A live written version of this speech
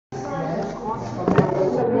Okay,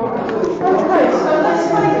 so let's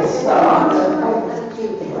make a start.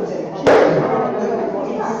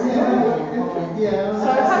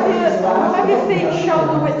 So have your feet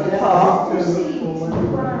shoulder width apart.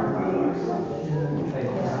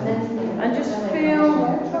 And just feel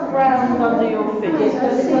the ground under your feet.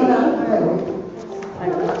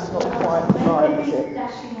 Hang on, that's not quite right, is it?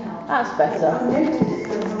 That's better.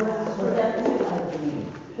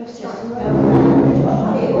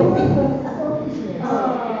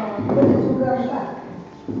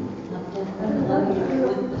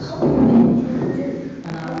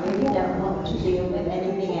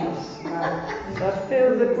 So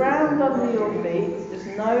feel the ground under your feet. Just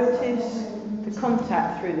notice the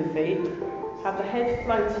contact through the feet. Have the head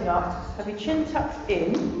floating up. Have your chin tucked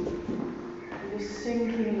in. And just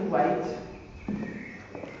sinking the weight.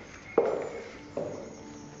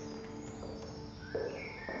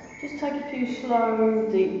 Just take a few slow,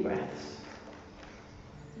 deep breaths.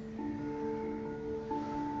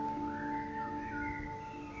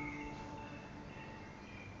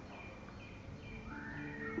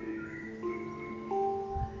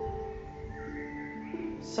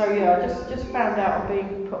 So yeah, I just found out I'm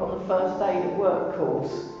being put on the first aid at work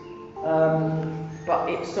course, but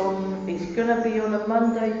it's going to be on a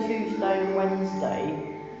Monday, Tuesday, and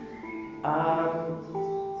Wednesday,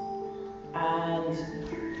 and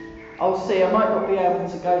I'll see. I might not be able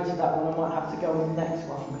to go to that one. I might have to go on the next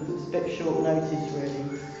one because it's a bit short notice,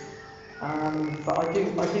 really. But I do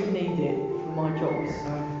need it for my job.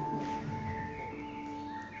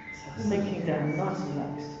 So sinking down, nice and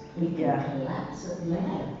relaxed. Yeah.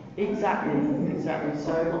 Exactly.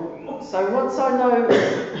 So once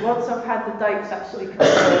I've had the dates actually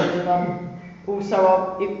confirmed,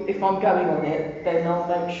 and if I'm going on it, then I'll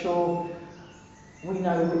make sure we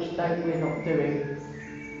know which date we're not doing.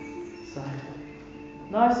 So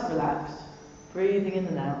nice and relaxed, breathing in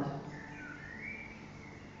and out.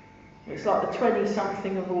 It's like the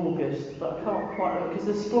 20-something of August, but I can't quite remember because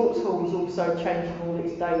the sports hall's also changing all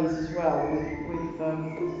its days as well.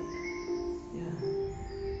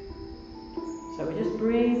 So we're just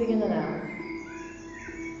breathing in and out.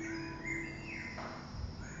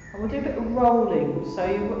 And we'll do a bit of rolling. So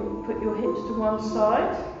you put your hips to one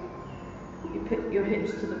side, you put your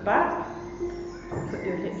hips to the back, put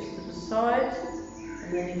your hips to the side,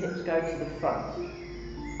 and then your hips go to the front.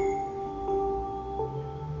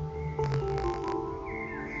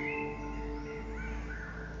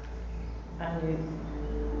 And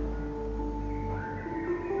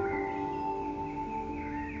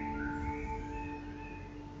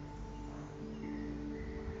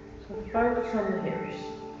so focus on the hips.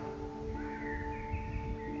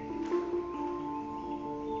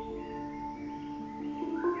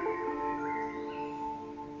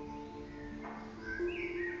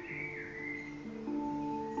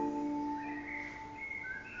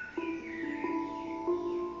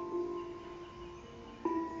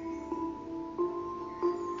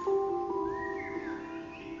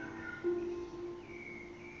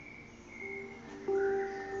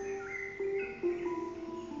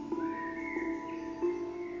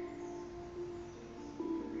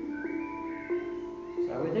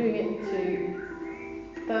 So we're doing it to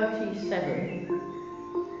 37,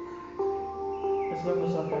 as long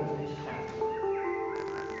as I don't lose count.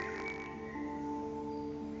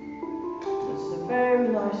 It's a very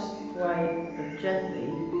nice way of gently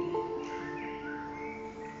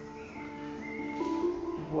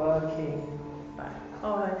working back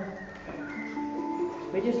high.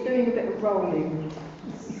 We're just doing a bit of rolling.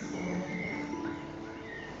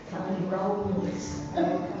 Can I roll this?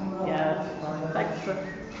 Yeah, that's fine. Thanks for...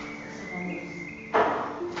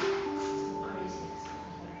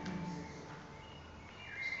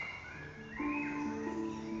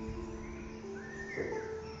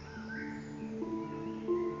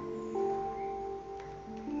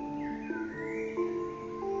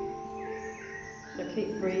 So keep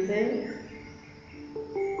breathing.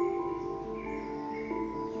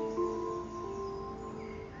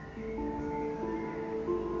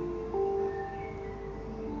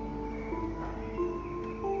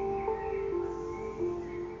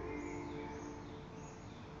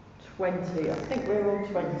 I think we're on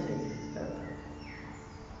 20.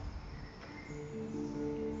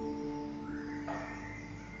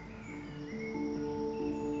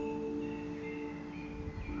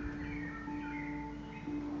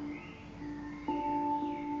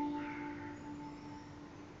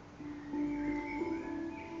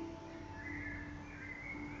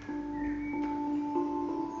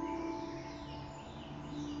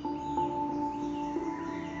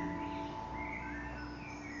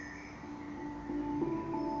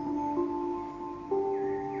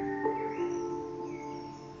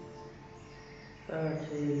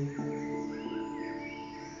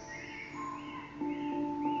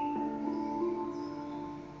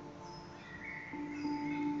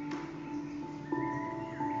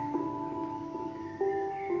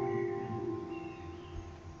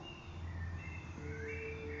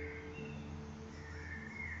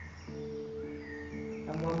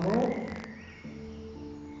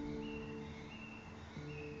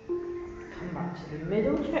 back to the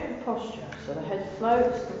middle, check the posture. So the head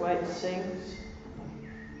floats, the weight sinks.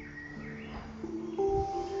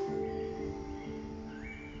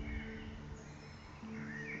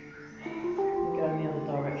 And go in the other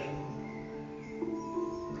direction.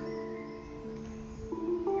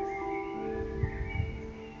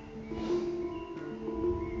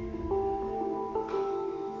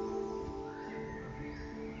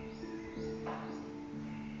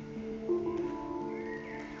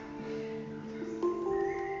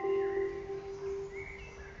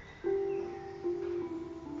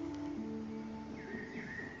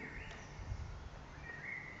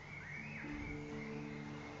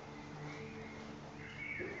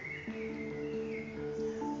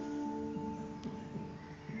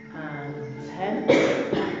 And 10.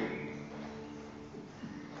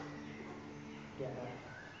 Yeah.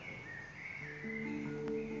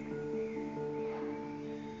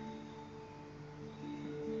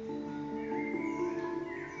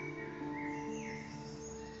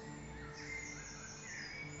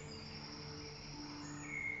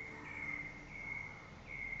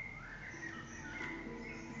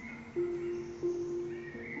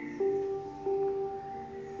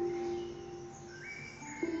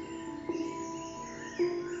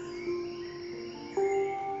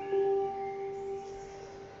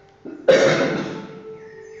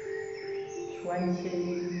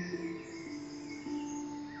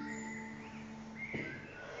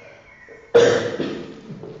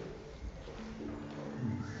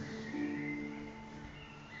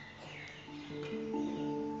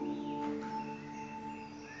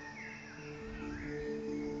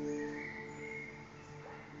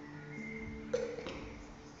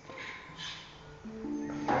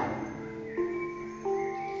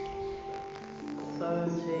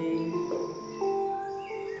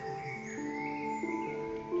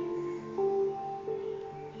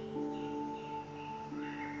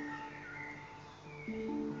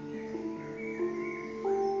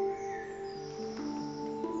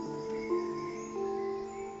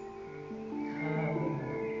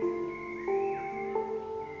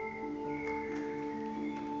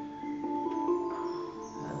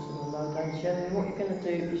 And what you're going to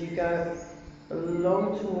do is you go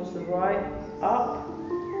along towards the right, up,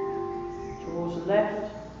 towards the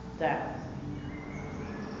left, down.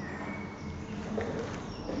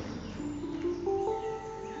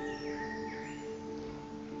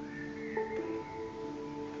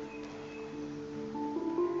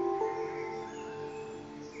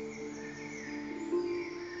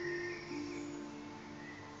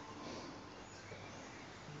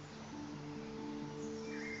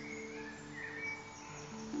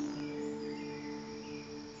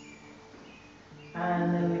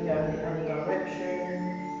 And then we go in the other direction.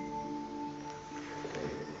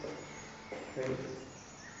 2,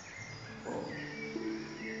 3,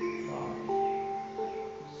 4, 5,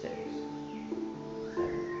 6,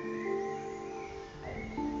 7, 8,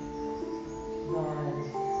 9,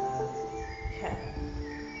 and 10.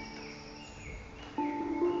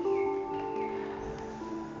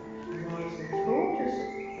 Nice and tall, just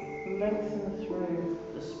lengthen through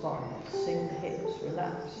the spine, sink the hips,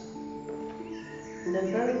 relax. And then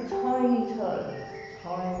very tiny toe,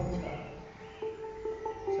 tiny toe.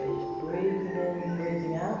 So just breathing in,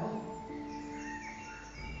 breathing out.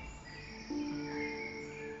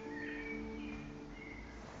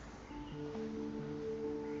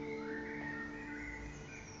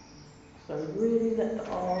 So really let the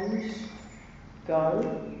arms go,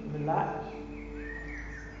 relax.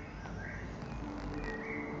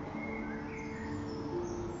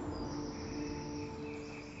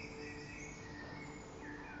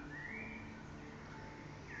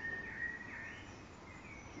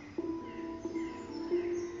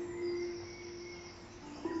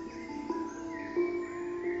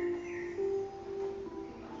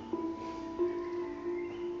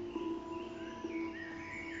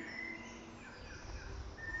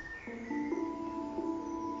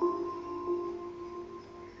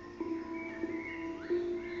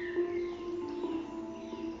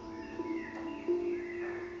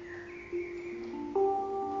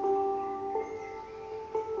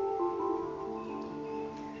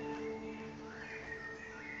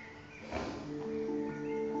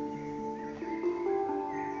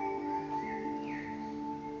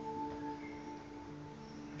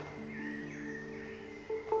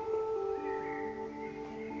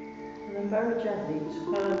 And then very gently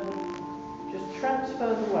just transfer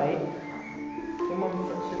the weight from one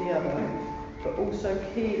foot to the other, but also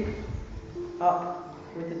keep up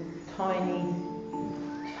with a tiny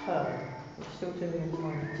turn. We're still doing a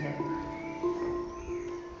tiny turn.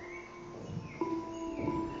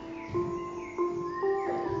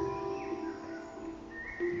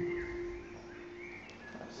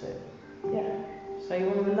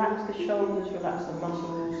 relax the shoulders, relax the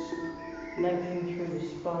muscles, lengthen through the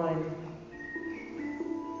spine.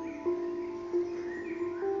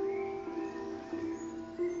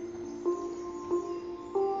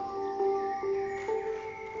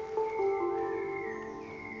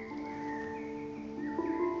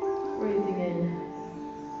 Breathing in,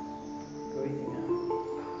 breathing out.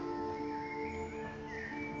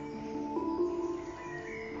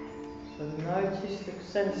 So notice the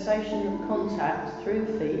sensation of contact through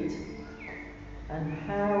the feet and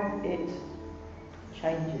how it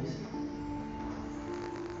changes.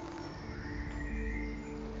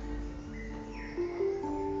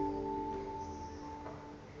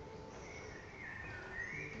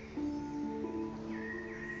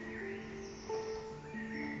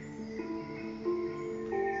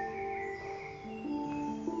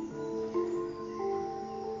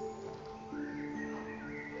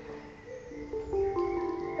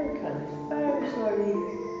 Okay, very slowly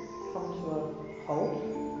come to a halt.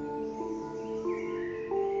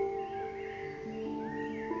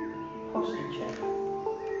 Posture check.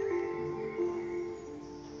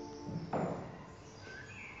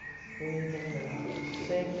 Breathing out.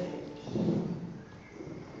 Sink.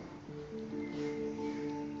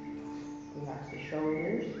 Relax the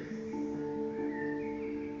shoulders.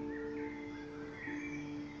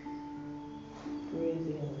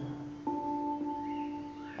 Breathing in.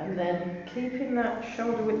 And then keeping that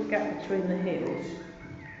shoulder width gap between the heels,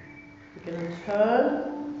 we're going to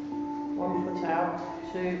turn one foot out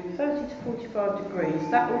to 30 to 45 degrees.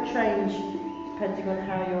 That will change depending on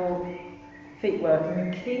how your feet work. And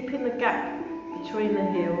then keeping the gap between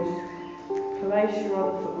the heels, place your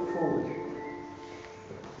other foot forward.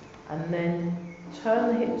 And then turn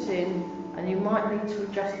the hips in, and you might need to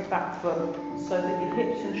adjust the back foot so that your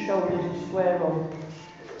hips and shoulders are square on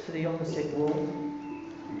to the opposite wall.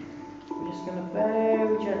 We're just going to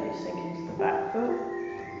very gently sink into the back foot,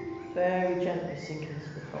 very gently sink into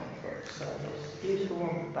the front foot. So it's useful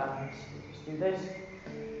one for balance. Just do this.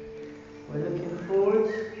 We're looking forward,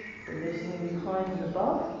 we're listening behind and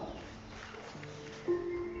above.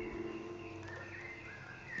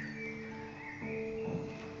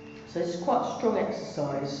 So this is quite a strong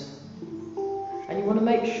exercise. And you want to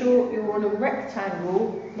make sure you're on a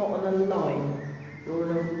rectangle, not on a line. You're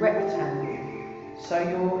on a rectangle. So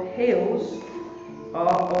your heels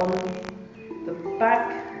are on the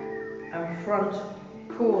back and front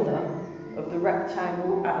corner of the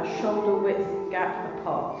rectangle at a shoulder width gap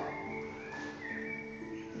apart.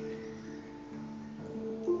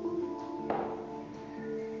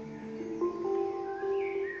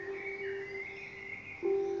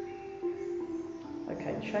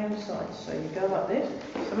 Okay, change sides. So you go like this.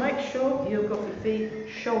 So make sure you've got the feet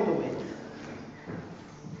shoulder width.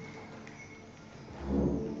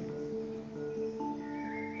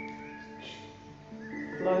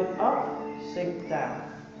 Float up, sink down.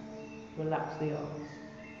 Relax the arms.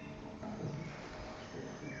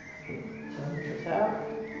 Turn the foot out.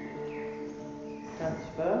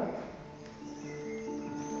 Transfer.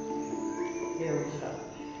 Heel touch.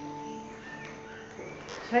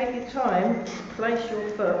 Take your time to place your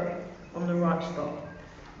foot on the right spot.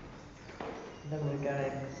 And then we're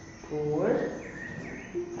going forward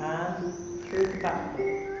and through the back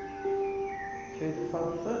foot, through the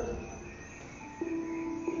front foot,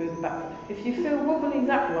 through the back foot. If you feel wobbly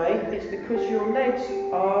that way, it's because your legs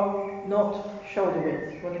are not shoulder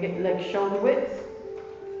width. You want to get your legs shoulder width.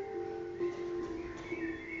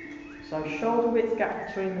 So shoulder width gap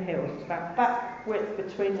between the heels. It's about back width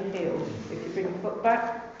between the heels. If you bring the foot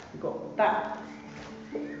back, you've got that.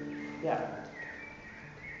 Yeah.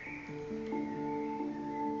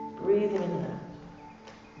 Breathing in there.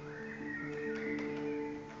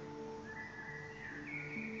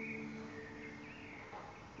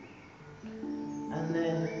 And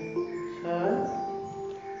then turn.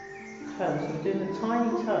 Turn. So we're doing a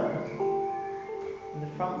tiny turn in the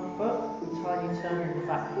front foot and tiny turn in the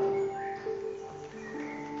back foot.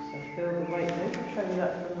 Feel the weight there. I'll show you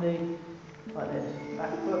that from the, like this,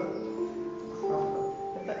 back foot, front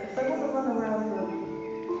foot. If they want to run around the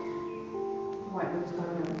Right, let's go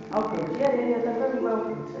around. oh good, yeah, they're very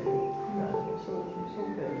welcome to. No, it's all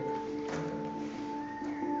good.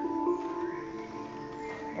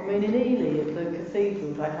 I mean in Ely at the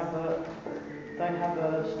cathedral they have a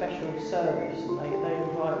special service and they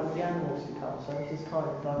invite all the animals to come, so this is kind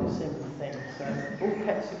of like a similar thing. So all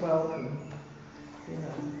pets are welcome, you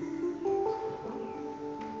know.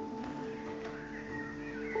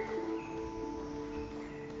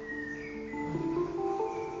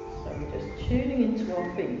 Tuning into our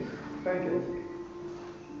feet, very good.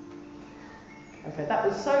 Okay, that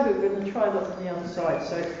was so good. We're going to try that on the other side.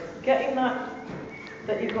 So it's getting that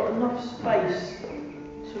you've got enough space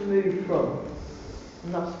to move from.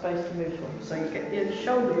 Enough space to move from. So you get the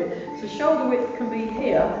shoulder width. So shoulder width can be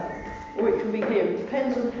here, or it can be here. It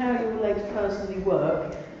depends on how your legs personally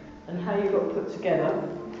work and how you've got put together.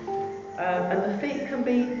 And the feet can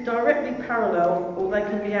be directly parallel, or they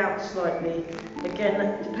can be out slightly. Again,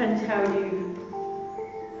 it depends how you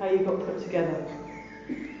got put together.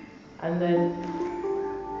 And then,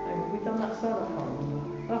 have we done that side? I can't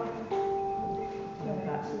remember. Oh.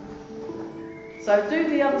 That. So do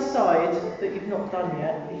the other side that you've not done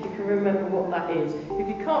yet, if you can remember what that is. If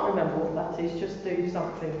you can't remember what that is, just do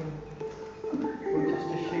something. We'll just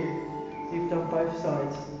assume you've done both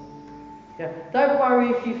sides. Yeah. Don't worry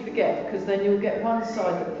if you forget, because then you'll get one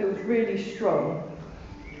side that feels really strong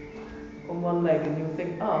on one leg and you'll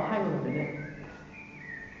think, oh, hang on a minute.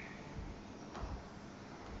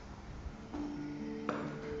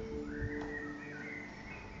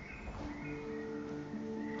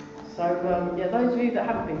 So, yeah, those of you that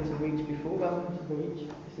haven't been to Reach before, welcome to Reach.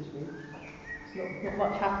 This is Reach. Not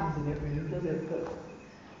much happens in it really, does it? But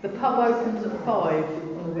the pub opens at 5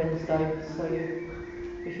 on a Wednesday, so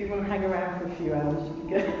if you want to hang around for a few hours, you can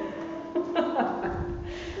go.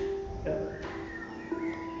 Yeah.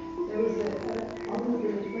 There was on the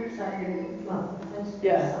village website, well, the first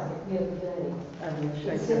Yeah. website the other day. And It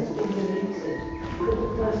says in the deleted that the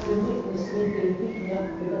person witnessed me being picking up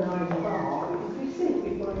with an iron bar. Did you see it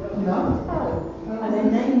before I got No. Oh. And they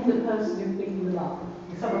named the person who picked them up.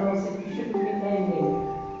 Someone else said you shouldn't be naming.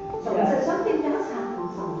 Someone said something does happen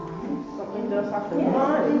sometimes. Something does happen. Yeah.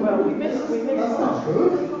 Right, well, we missed That's that. not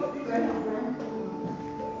good.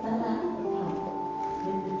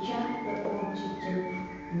 With the chap that wanted to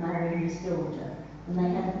marry his daughter, and they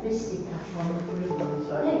had a fisticuff on the freeway.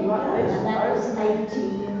 So, There you go. right, this- And that was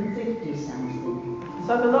 1850 something.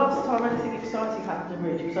 So the last time anything exciting happened in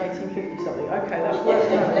Reach was 1850 something. Okay, that's worth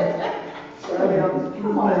knowing.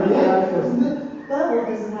 Maybe isn't it? Burwell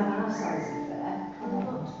doesn't have our size of fair. I don't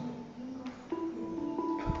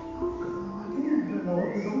know what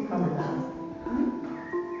this is coming from.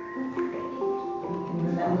 You can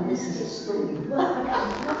remember this is a school. Well, I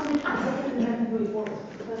don't remember who it was.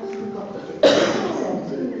 The person who got it said,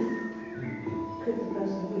 could the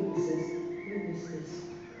person witness this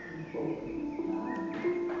before?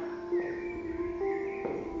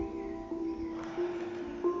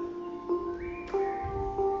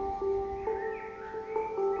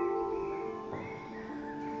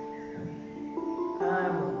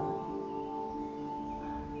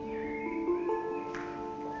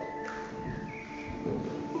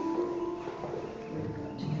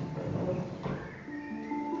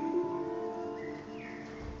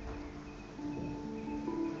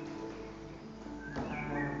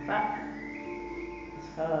 Back,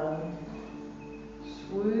 turn,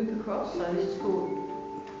 swoop across. So this is called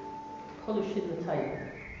polishing the table.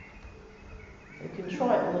 You can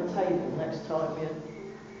try it on the table next time, yeah.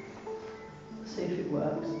 See if it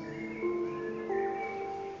works.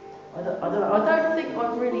 I don't think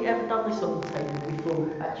I've really ever done this on the table before,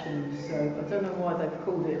 actually. So I don't know why they've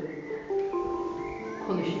called it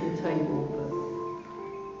polishing the table, but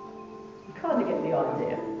you kind of get the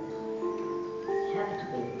idea. It had to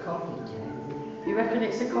be a coffee table. You reckon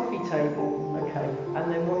it's a coffee table? Okay,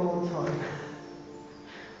 and then one more time.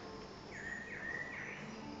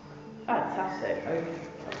 Fantastic, okay.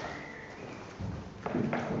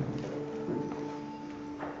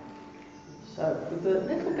 So with a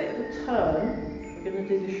little bit of a turn, we're going to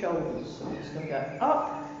do the shoulders. So I'm just going to go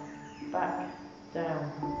up, back,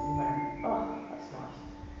 down, and back. Oh, that's nice.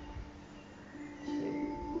 2,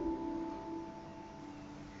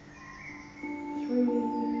 3,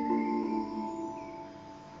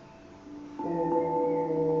 4,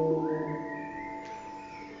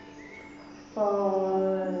 5,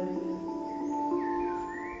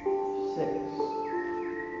 6,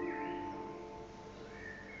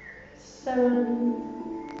 7,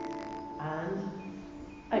 and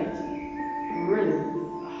 8. Brilliant.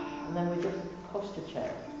 And then we just posture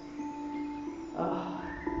check.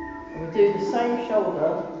 And we do the same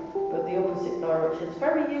shoulder, but the opposite direction. It's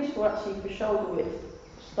very useful actually for shoulder width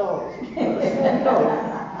stance. If you've got a small dog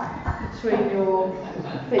between your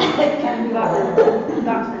feet.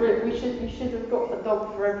 That's brilliant. We should have got a dog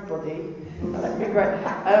for everybody. That'd be great.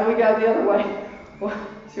 And we go the other way.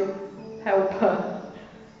 What's your helper?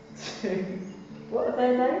 What are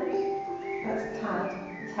their names? That's Tad,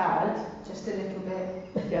 Tad. just a little bit.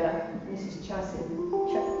 Yeah. This is Chazzy.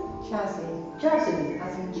 Chazzy. Chazzy,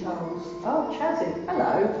 as in Charles. Oh, Chazzy.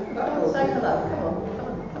 Hello. Come on, say hello.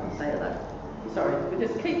 Come on, say hello. Sorry, we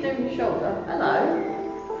just keep doing your shoulder. Hello,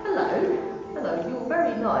 hello, hello. You're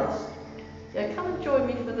very nice. Yeah, come and join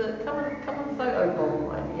me for the come and photo bomb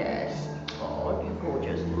mine. Yes. Oh, you're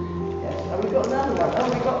gorgeous. Yes. And we've got another one. Oh,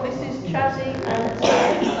 we've got this is Chazzy and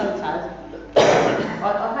Taz. Hello, Taz. I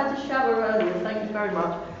had to shower earlier. Thank you very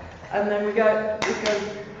much. And then we go.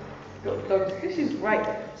 Got dogs. This is great.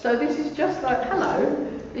 So this is just like hello.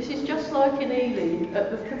 This is just like in Ely at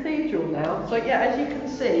the cathedral now. So yeah, as you can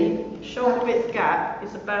see, shoulder width gap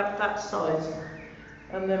is about that size.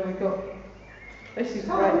 And then we've got. This is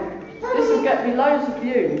great. This will get me loads of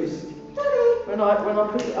views when I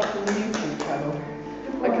put it up on the YouTube channel.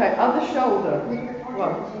 Okay, other shoulder.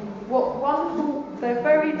 One. What wonderful, they're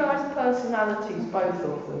very nice personalities, both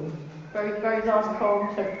of them. Very, very nice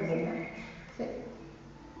calm temperament.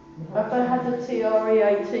 Have they had a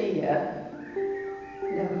TREAT yet?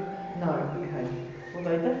 No. No, okay. Well,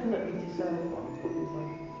 they definitely deserve one.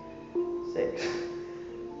 6,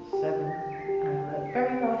 7, 8.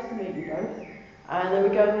 Very nice to meet you both. And then we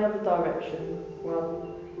go in the other direction. 1,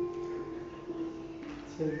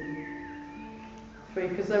 2, 3.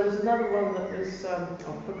 Because there was another one that was, I've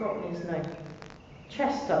forgotten his name.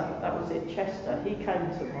 Chester, that was it, Chester. He came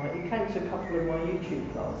to a couple of my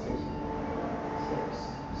YouTube classes.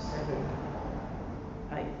 6, 7,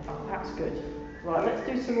 8. Oh, that's good. Right, let's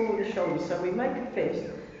do some more with the shoulders. So we make a fist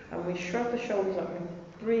and we shrug the shoulders up and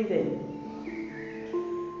breathe in.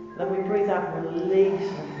 Then we breathe out and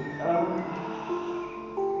release. Oh,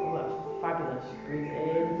 that's fabulous. Breathe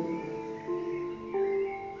in.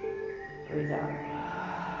 Breathe out.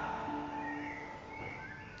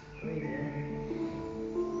 Breathe in.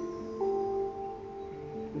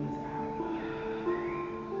 Breathe out.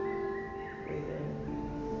 Breathe in.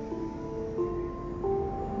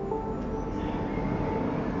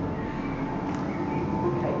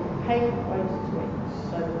 Okay, penguin twins.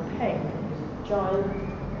 So the pen is a giant,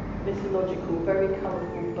 mythological, very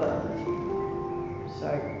colourful bird. So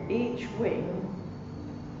each wing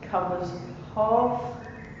covers half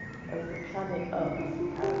of the planet Earth.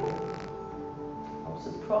 I'm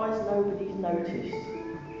surprised nobody's noticed.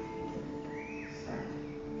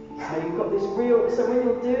 So you've got this real, so when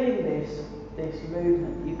you're doing this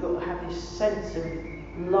movement, you've got to have this sense of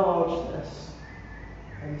largeness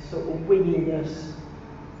and sort of winginess,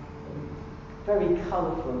 and very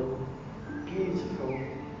colourful and beautiful.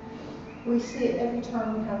 We see it every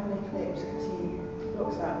time we have an eclipse because he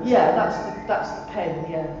looks out. Yeah, that's the pen,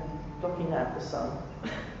 yeah, looking at the sun.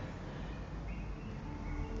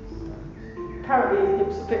 Apparently it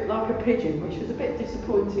looks a bit like a pigeon, which was a bit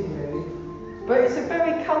disappointing really. But it's a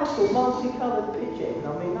very colourful, multicoloured pigeon. I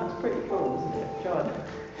mean, that's pretty cool, isn't it? Try it.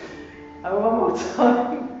 And one more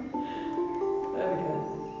time. There we go.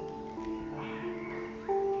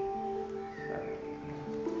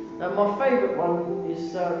 Now my favourite one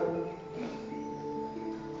is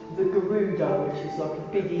the Garuda, which is like a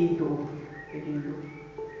big eagle. Big eagle.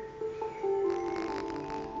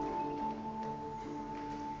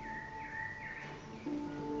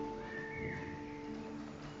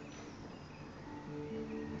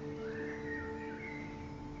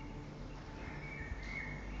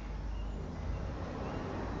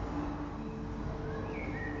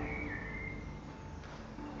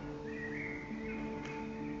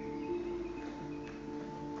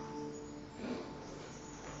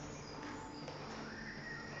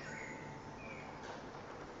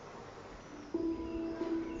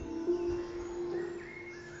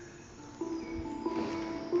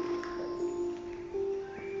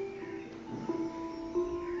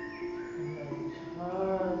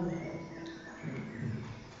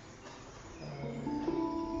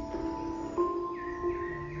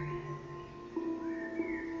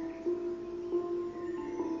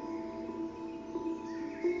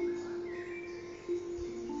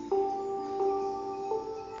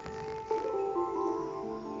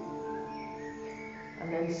 And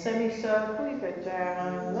then semicircle, you go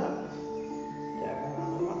down and up, down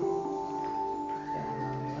and up, down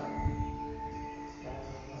and up, down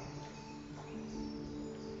and up.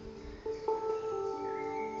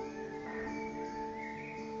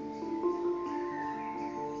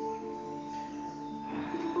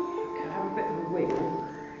 Okay, have a bit of a wiggle.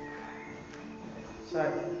 So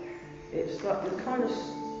it's like you're kind of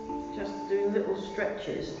just doing little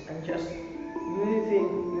stretches and just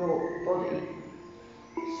moving your body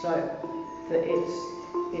so that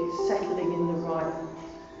it's settling in the right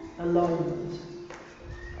alignment.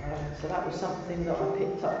 So that was something that I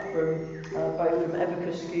picked up from both from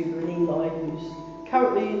Evica Scuba and Eli, who's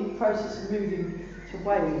currently in the process of moving to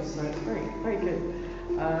Wales, so it's very, very good.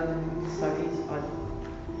 So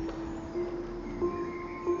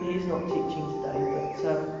he's not teaching today, but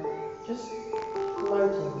just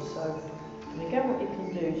floating. So, and again, what you can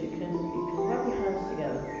do is you can rub your hands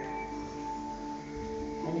together,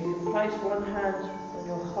 and you can place one hand on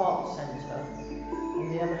your heart centre and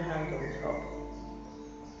the other hand on top.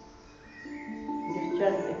 And just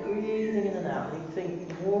gently breathing in and out. You think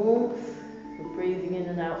warmth, you're breathing in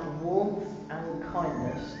and out warmth and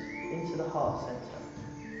kindness into the heart centre.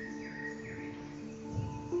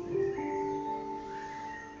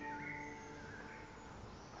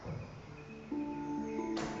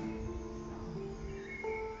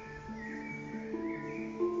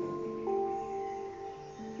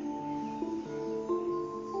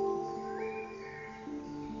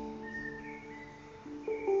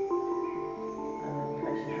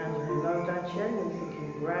 We're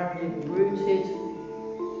thinking grounded,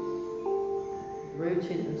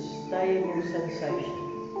 rooted and stable sensation.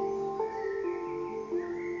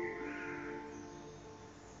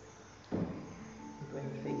 Bring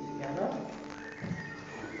the feet together.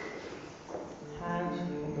 Hands on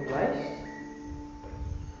the waist.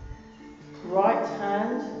 Right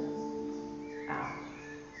hand out.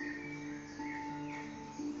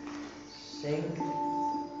 Sink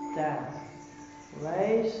down.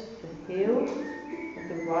 Raise the heel of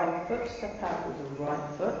the right foot, step out with the right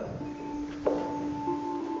foot.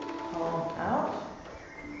 Palm out.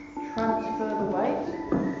 Transfer the weight.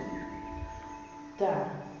 Down.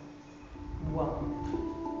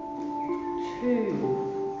 1, 2.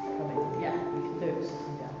 Come in. Yeah, you can do it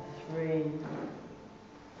sitting down. 3,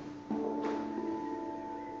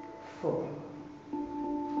 4.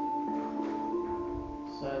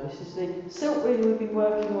 So this is the silk reading we've been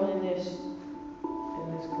working on in this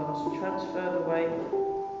class. So transfer the weight,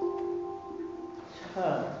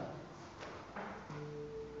 turn,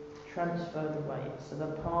 transfer the weight. So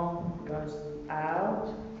the palm goes out.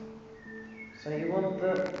 So you want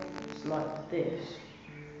it's like this.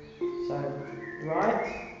 So right,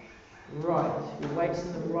 your weight's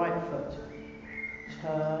in the right foot.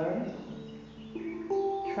 Turn,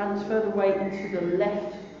 transfer the weight into the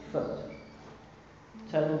left foot.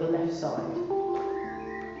 Turn on the left side.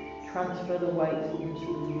 Transfer the weight into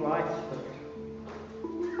the right foot.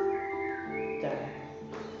 Down.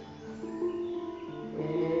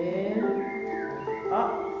 In.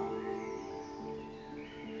 Up.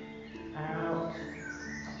 Out.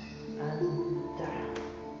 And down.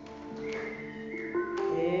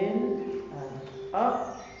 In. And up.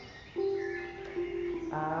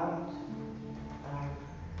 Out. And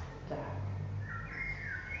down.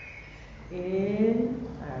 In.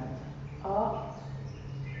 And up.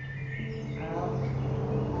 Out,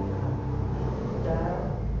 down,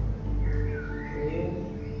 in,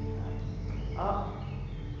 up,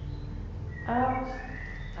 out,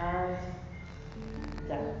 and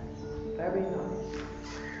down. Very nice.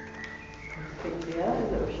 Feet together, a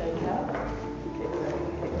little shake out. Kick ready.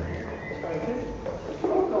 It's very good.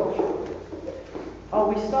 Oh gosh. Oh,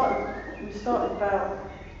 we started about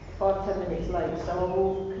 5-10 minutes late, so I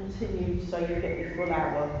will continue so you get your full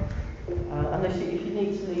hour. Unless if you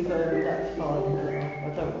need to leave early, that's fine. I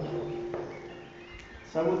don't want to.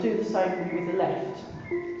 So we'll do the same with the left.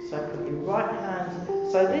 So put your right hand.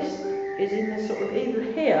 So this is in the sort of either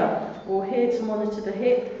here or here to monitor the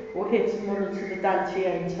hip, or here to monitor the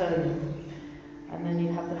dantier and turning. And then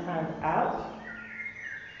you have the hand out.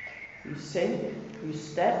 You sink. You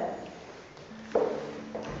step.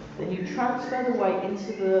 Then you transfer the weight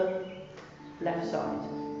into the left side.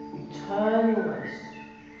 You turn your waist.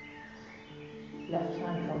 Left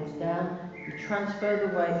hand comes down, you transfer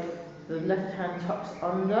the weight, the left hand tucks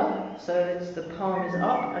under, so it's the palm is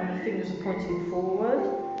up and the fingers are pointing forward.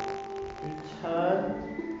 You turn.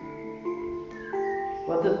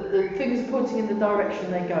 Well, the fingers are pointing in the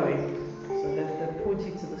direction they're going, so they're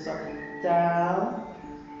pointing to the side. Down,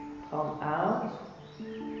 palm out,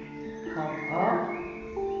 palm up,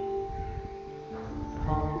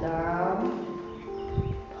 palm down,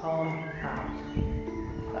 palm out.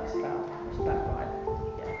 That's about right.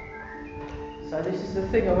 Yeah. So this is the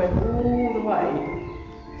thing. I went all the way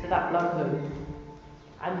to that London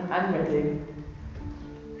and Reading.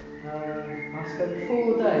 I spent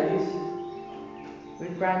 4 days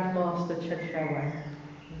with Grandmaster Chen Style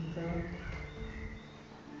T'ai Chi.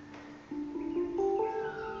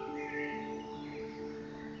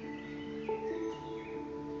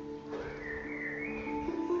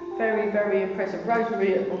 Very, very impressive.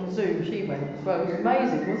 Rosemary on Zoom, she went as well. It was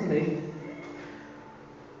amazing, wasn't it?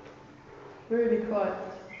 Really quite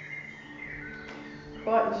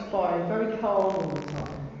inspiring, very calm all the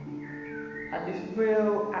time. Had this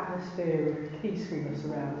real atmosphere of peacefulness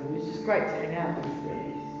around him. It was just great to hang out with,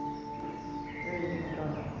 really. Really good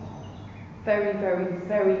guy. Very, very,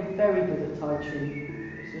 very, very good at Tai Chi.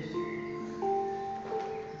 It's just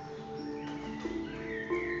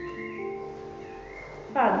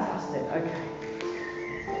fantastic. Okay.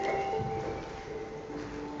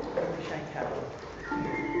 Shake out.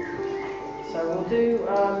 So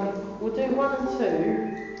we'll do 1 and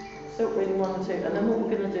 2, silk reading 1 and 2, and then what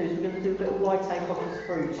we're going to do is we're going to do a bit of white tape off the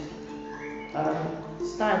fruit,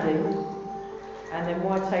 standing, and then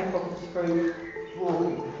white tape off the fruit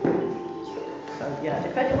walking. So yeah,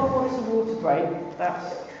 if anyone wants a water break,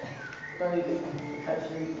 that's very good.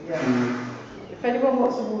 Actually, yeah. If anyone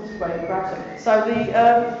wants a water break, grab some. So the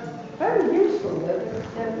very useful.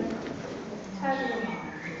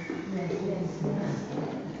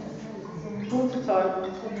 Water time.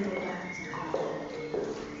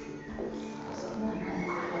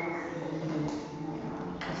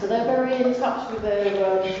 So they're very in touch with their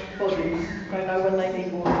bodies. They know when they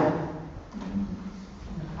need water.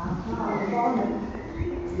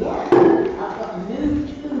 Yeah, I've got new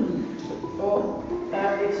too. Or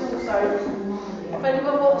it's also, if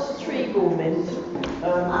anyone wants a treacle mint,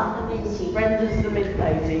 Brenda's the mint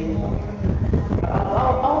lady.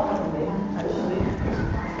 I'll have a mint, actually.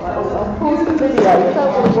 I'll pause the video. You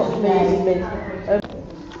don't want to watch me eating mint.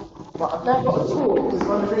 Right, I've now got a talk with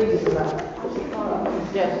one of these and that.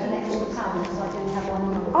 Yes.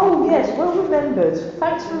 Oh yes, well remembered.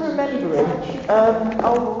 Thanks for remembering.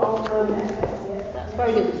 That's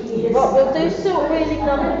very good. Right, we'll do silk reading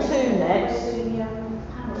number 2 next.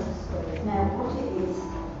 Now, what it is,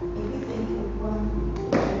 if you think of 1,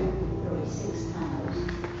 2, 3, 6 panels,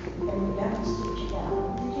 then we have to stitch it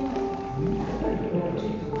out. Did you know?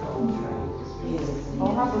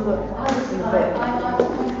 I'll have a look in a bit.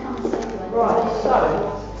 Right, so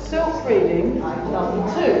silk reading number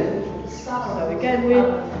 2. So again,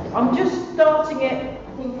 I'm just starting it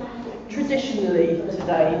traditionally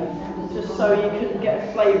today, just so you can get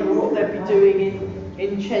a flavour of what they'll be doing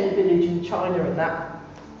in Chen village in China and that,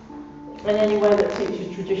 and anywhere that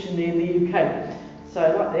teaches traditionally in the UK. So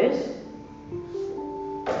like this,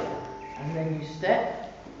 and then you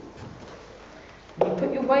step, and you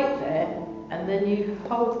put your weight there, and then you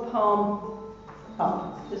hold the palm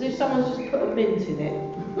up, as if someone's just put a mint in it,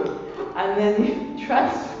 and then you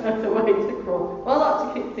transfer the weight across. Well, I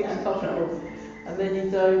like to keep things topical, and then you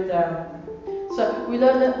go down. So we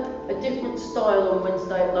learn a different style on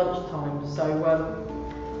Wednesday at lunchtime. So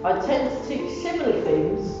I tend to teach similar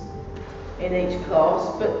things in each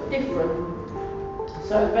class, but different.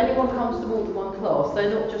 So if anyone comes to more than one class,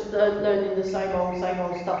 they're not just learning the same old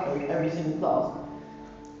stuff every single class.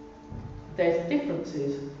 There's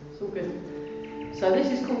differences. It's all good. So this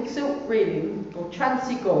is called silk reading, or Chan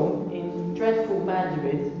Gong in dreadful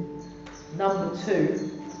Mandarin, number 2.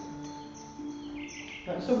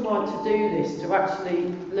 That's all right to do this, to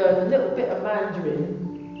actually learn a little bit of Mandarin.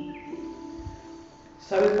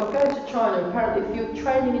 So if I go to China, apparently if you're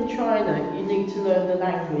training in China, you need to learn the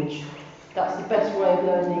language. That's the best way of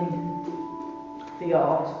learning the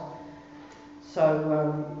art. So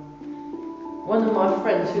one of my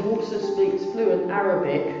friends who also speaks fluent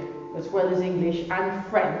Arabic, as well as English and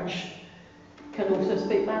French, can also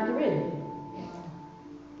speak Mandarin.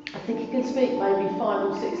 I think he can speak maybe 5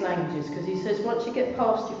 or 6 languages, because he says once you get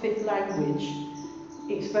past your 5th language,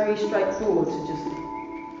 it's very straightforward to just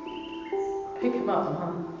pick them up. And I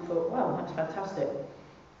thought, wow, that's fantastic.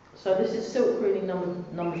 So this is silk reading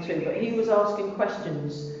number 2, but he was asking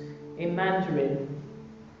questions in Mandarin.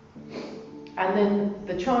 And then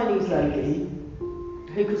the Chinese lady,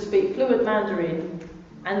 who could speak fluent Mandarin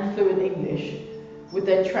and fluent English, would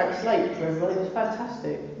then translate for everyone. It was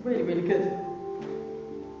fantastic, really, really good.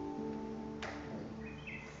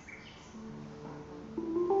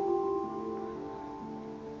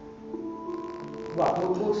 Right,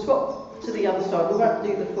 we'll swap to the other side. We won't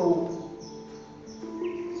do the full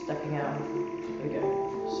stepping out. There we go.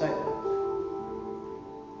 So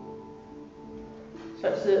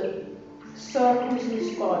it's the circles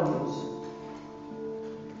and spirals.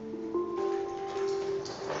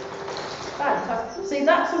 Fantastic. See,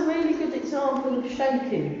 that's a really good example of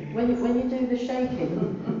shaking. When you do the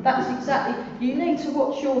shaking, that's exactly. You need to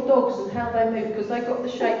watch your dogs and how they move, because they've got the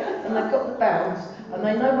shake and they've got the bounce, and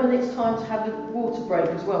they know when it's time to have a water break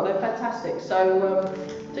as well. They're fantastic. So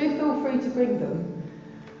do feel free to bring them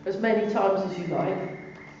as many times as you like.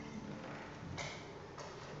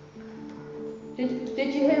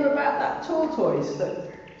 Did you hear about that tortoise that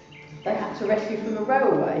they had to rescue from the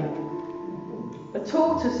railway? A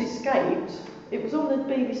tortoise escaped. It was on the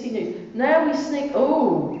BBC News. Now we sneak.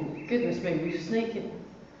 Oh, goodness me, we're sneaking.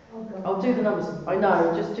 I'll do the numbers. I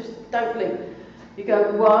know. Just don't blink. You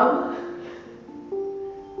go 1,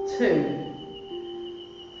 2,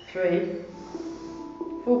 3,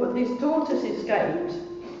 4, but these tortoises escaped,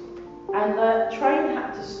 and the train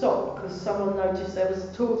had to stop because someone noticed there was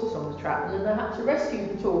a tortoise on the track, and then they had to rescue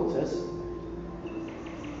the tortoise.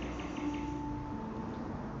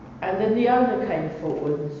 And then the owner came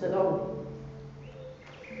forward and said, oh,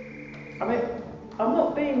 I mean, I'm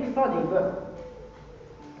not being funny, but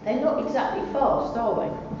they're not exactly fast, are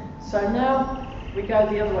they? So now we go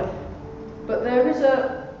the other way. But there is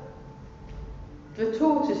the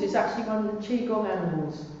tortoise is actually one of the qigong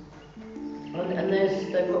animals. And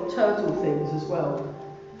they've got turtle things as well.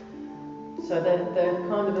 So they're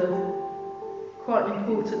kind of quite an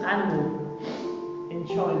important animal in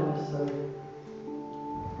China. So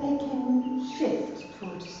They can shift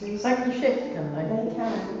tortoises. they can shift, can they? They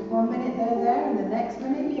can. 1 minute they're there and the next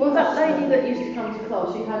minute you Well, that watch lady them. that used to come to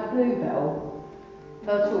class, she had Bluebell,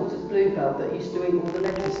 her tortoise Bluebell, that used to eat all the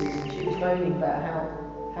lettuces, and she was moaning about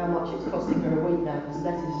how much it's costing her a week now because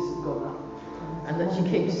lettuces have gone up, and that she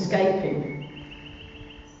keeps escaping.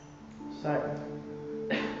 So,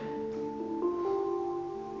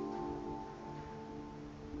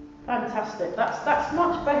 fantastic. That's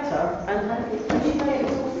much better. And When you get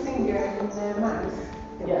your finger in their mouth,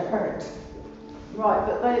 it Yeah. will hurt. right,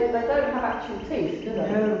 but they don't have actual teeth, do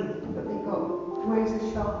they? No, but they've got razor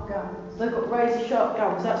sharp gums. They've got razor sharp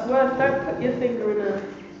gums. That's worth. Don't put your finger in a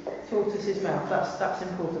tortoise's mouth. That's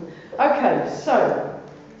important. Okay, so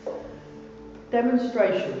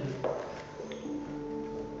demonstration.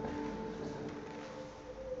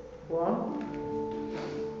 1,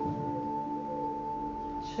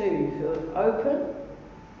 2. Feel it open,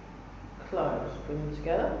 close. Bring them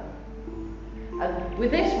together. And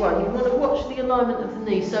with this one, you want to watch the alignment of the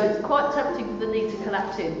knee. So it's quite tempting for the knee to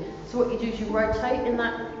collapse in. So what you do is you rotate in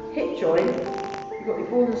that hip joint. You've got your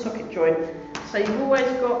ball and socket joint. So you've always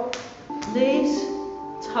got knees,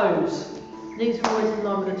 toes. Knees are always in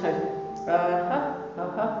line with the toes.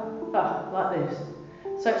 Like this.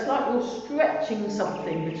 So it's like you're stretching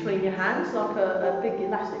something between your hands, like a big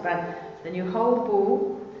elastic band. Then you hold the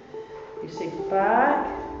ball, you sit back,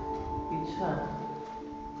 you turn.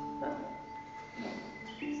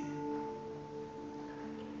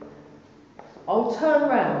 I'll turn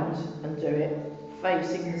round and do it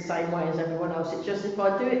facing the same way as everyone else. It's just if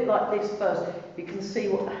I do it like this first, you can see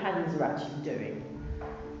what the hands are actually doing.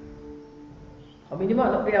 I mean, you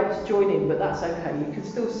might not be able to join in, but that's okay. You can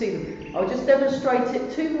still see them. I'll just demonstrate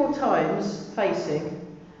it 2 more times facing,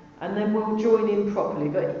 and then we'll join in properly.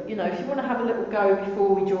 But, you know, if you want to have a little go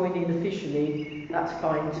before we join in officially, that's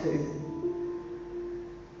fine too.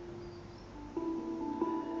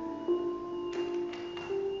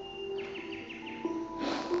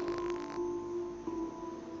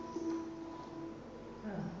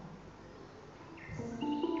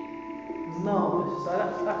 Marvellous. So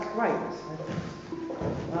that's great.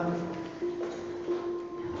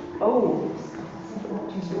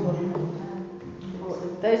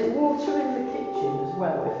 There's water in the kitchen as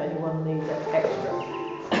well if anyone needs extra.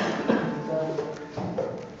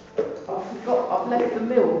 I forgot, I've left the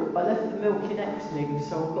milk. I left the milk in Exning,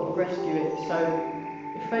 so I've got to rescue it. So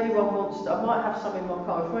if anyone wants, I might have some in my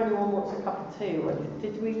car. If anyone wants a cup of tea or anything,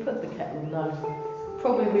 did we put the kettle? No.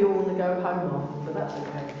 Probably we all want to go home after, but that's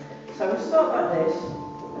okay. So we'll start like this.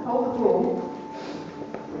 Hold the ball.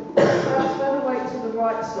 Transfer the weight to the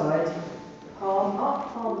right side. Palm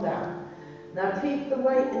up, palm down. Now keep the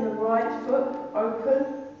weight in the right foot open,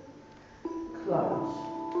 close.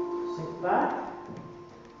 Sink back,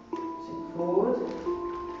 sink forward,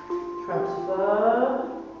 transfer,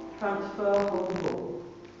 hold the ball.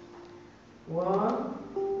 1,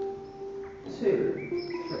 2,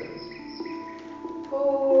 3,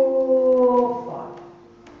 4,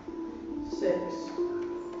 5, 6,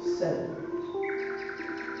 7.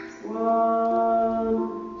 1,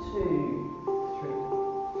 2,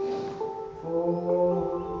 4,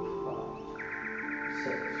 5,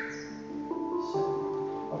 6, 7.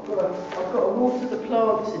 I've got to water the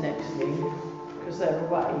plants in Exning because they're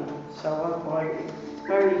away, so I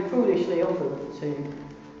very foolishly offered to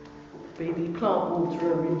be the plant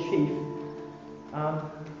waterer in chief.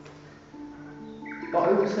 But I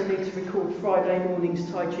also need to record Friday morning's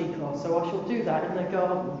Tai Chi class, so I shall do that in the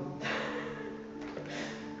garden.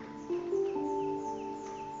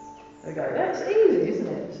 There we go. That's easy, isn't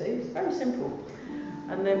it? See, it's very simple.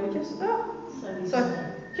 And then we just so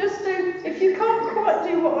just do. If you can't quite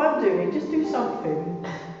do what I'm doing, just do something,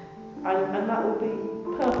 and that will be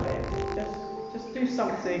perfect. Just do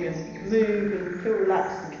something and move and feel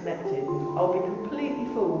relaxed and connected. I'll be completely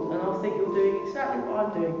fooled, and I'll think you're doing exactly what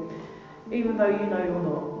I'm doing, even though you know you're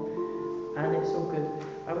not. And it's all good.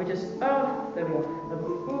 And we just there we go.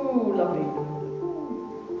 Ooh, lovely.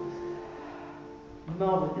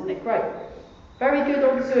 Marvellous, isn't it great? Very good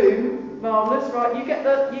on Zoom, marvellous. Right, you get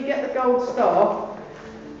the gold star.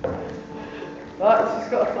 Right, she's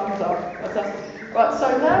got a thumbs up. Fantastic. Right,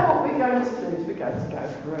 so now what we're going to do is we're going to go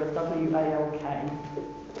for a WALK.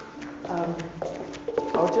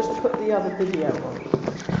 I'll just put the other video on.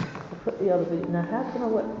 I'll put the other video. Now, how can I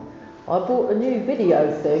work? I bought a new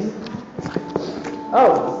video thing.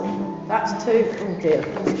 Oh, that's too. Oh dear,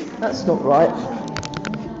 that's not right.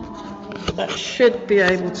 That should be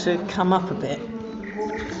able to come up a bit.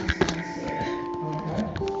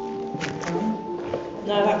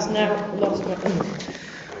 No, that's now lost my.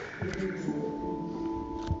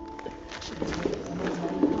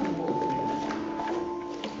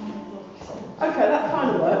 Okay, that kind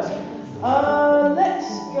of works. Let's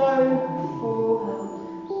go for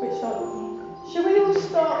which one? Shall we all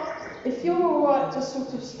start? If you're all right, just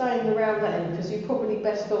sort of staying around that end, because you're probably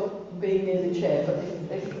best off being near the chair. But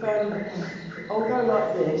if I'll go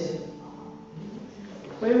like this.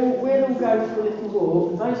 We'll all go for a little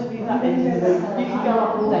walk. Those of you that end, you can go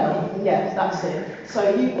up and down. Yeah, that's it. So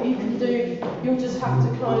you can do. You'll just have to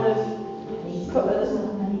kind of put a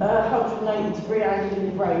 180-degree angle in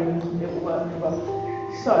your brain, and it will work well.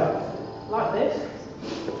 So, like this,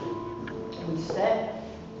 we step.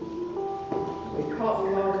 We can't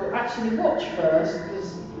remember. Actually, watch first, because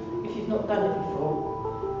if you've not done it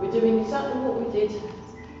before, we're doing exactly what we did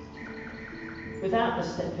without the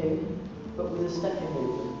stepping, but with a stepping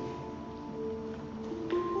movement.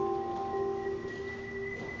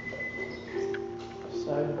 So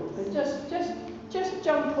just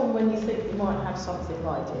jump on when you think you might have something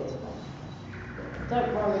like it.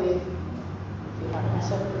 Don't worry if you haven't.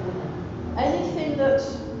 So anything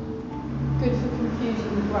that's good for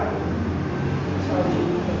confusing the brain, it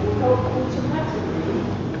will help automatically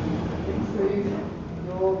improve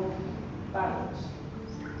your balance,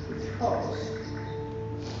 because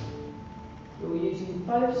you're using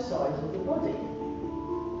both sides of the body,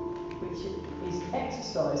 which is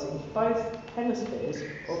exercising both hemispheres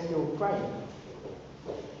of your brain.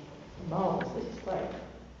 Marvellous, this is great.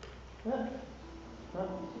 Look. Look.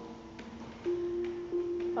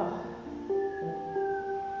 Oh.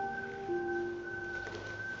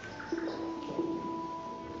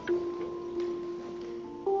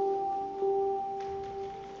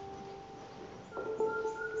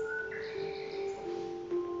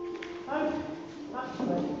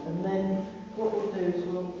 And then what we'll do is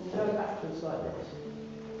we'll go backwards like this.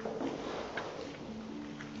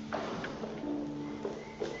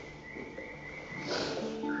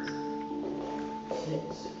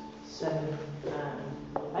 6, 7, and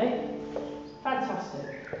 8. Fantastic.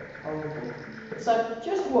 So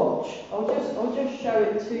just watch. I'll just show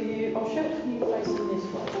it to you. I'll show it to you facing this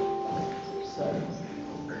way. So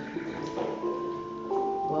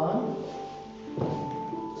 1,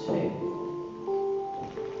 2.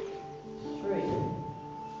 3,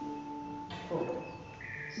 4,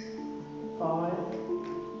 5,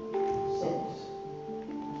 6,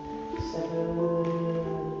 7,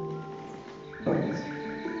 8.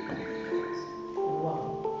 1,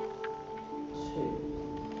 2,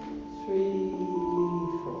 3,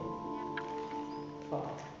 4, 5,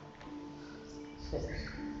 6,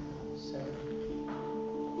 7.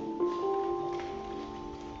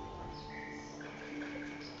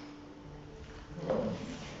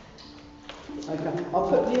 Okay, I'll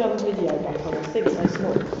put the other video back on. I think that's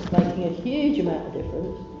not making a huge amount of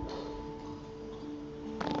difference.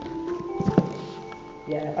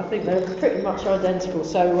 Yeah, I think they're pretty much identical.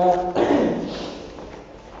 So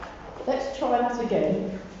let's try that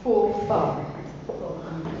again for fun.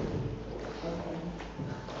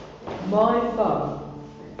 My fun.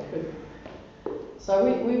 Good. So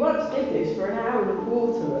we once did this for an hour and a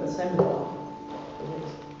quarter at a seminar.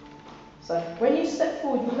 So when you step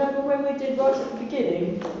forward, remember when we did right at the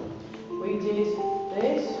beginning, we did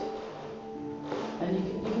this, and you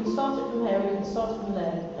can start it from here, you can start it from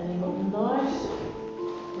there, and you've got nice,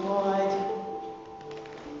 wide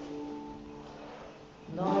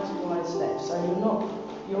steps. So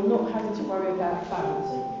you're not having to worry about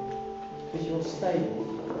balancing, because you're stable.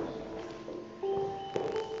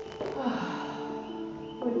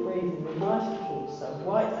 We're breathing, we're nice and full. So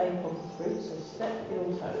white acorn fruit, so step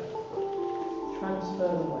heel toe. Transfer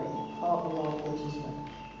the weight, part the line which is meant.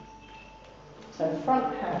 So front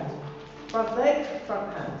hand, front leg, front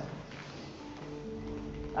hand.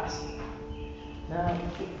 That's it. Now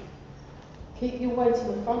keep your weight in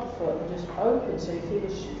the front foot and just open so you feel a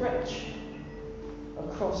stretch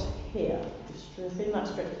across here. Just feel that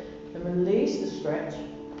stretch. Then release the stretch.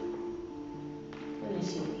 Then you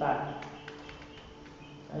sink back.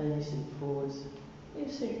 And then you sink forwards. You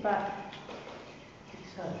sink back.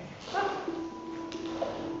 turn.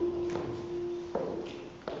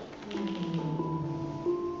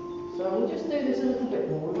 So we'll just do this a little bit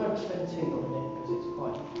more. We won't spend too long on it because it's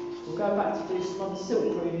quite. We'll go back to do some silk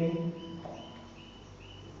pruning.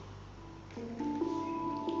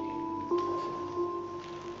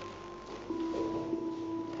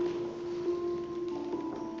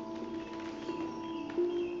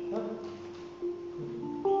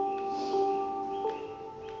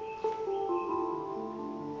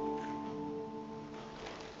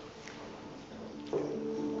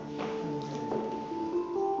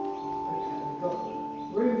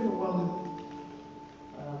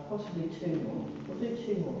 Possibly two more. We'll do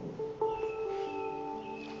two more.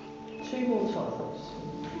 Two more times.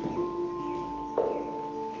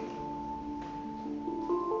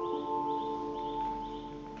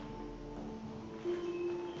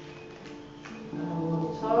 And one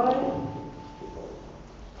more time.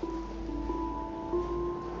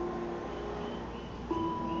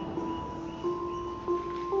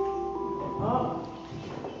 Up.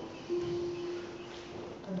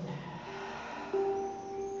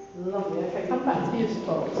 Lovely. Okay, come back to your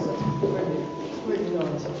spots. That's brilliant. It's really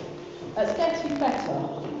nice. It's getting better.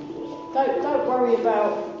 Don't worry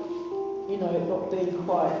about, you know, it not being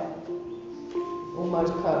quite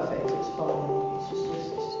almost perfect. It's fine. It's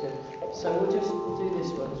just good. So we'll just do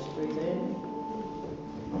this one. Just breathe in.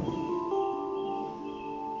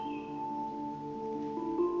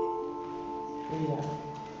 Breathe out.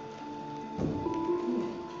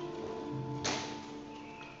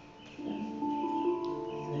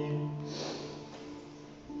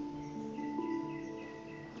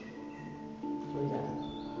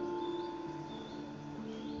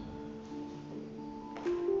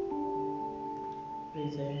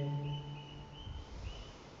 Breathe in.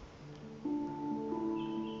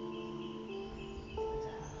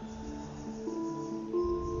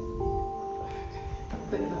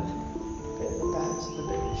 Bit of a bounce, a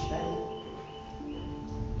bit of a shake.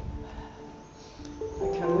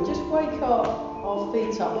 Okay, we'll just wake our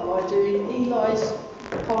feet up by doing Eli's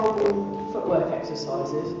horrible footwork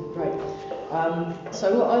exercises. Great. So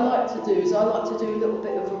what I like to do is I like to do a little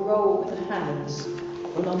bit of a roll with the hands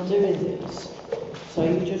when I'm doing this. So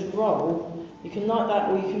you just roll. You can like that,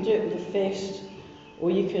 or you can do it with a fist, or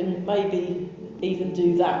you can maybe even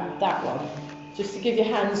do that one, just to give your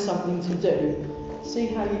hands something to do. See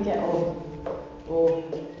how you get on, or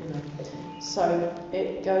you know. So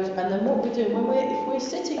it goes, and then what we're doing if we're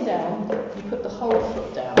sitting down, you put the whole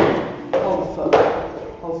foot down, whole foot.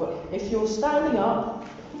 If you're standing up,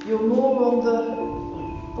 you're more on the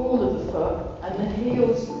ball of the foot, and the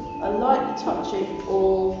heels are lightly touching,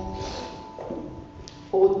 or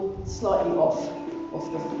slightly off the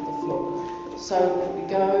floor. So we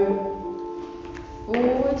go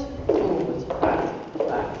forward, back,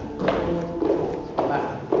 forward, back,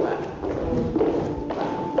 forward,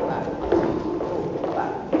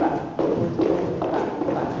 back, forward,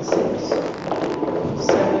 6,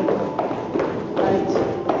 7, 8,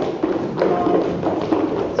 9,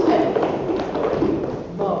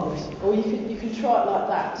 10. Marvellous. Or you can try it like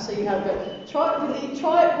that. So you have try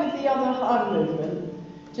it with the other arm movement.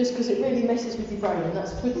 Just because it really messes with your brain, and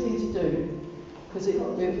that's a good thing to do, because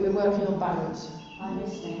we're working on balance. I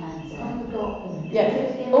miss my hands.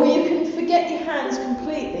 Yeah. Or you can forget your hands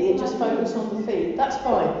completely and just focus on the feet. That's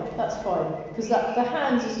fine. That's fine. Because the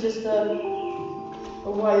hands is just a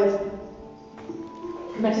way of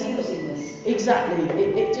messing this. Exactly.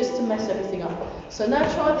 It just to mess everything up. So now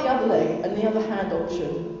try the other leg and the other hand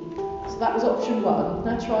option. So that was option 1.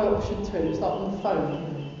 Now try option 2. It's like on the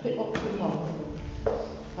phone. Pick option 1.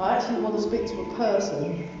 I actually want to speak to a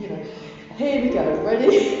person, you know. Here we go.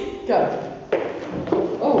 Ready? Go.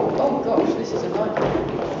 Oh gosh, this is a nightmare.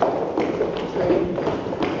 3,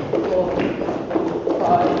 4,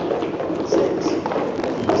 5, 6,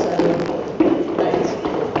 7, 8,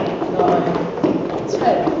 9,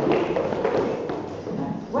 10.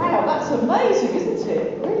 Wow, that's amazing, isn't it?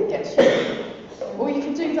 It really gets you. Or you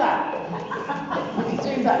can do that. You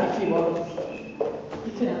can do that if you want.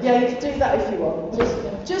 You can do that if you want.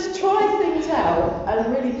 Just try things out and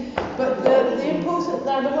really. But the important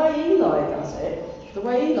now, the way Eli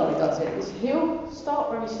does it is he'll start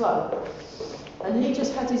very slow, and he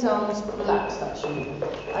just had his arms relaxed actually,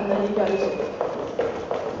 and then he goes.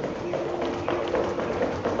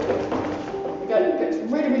 It gets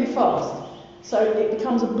really fast, so it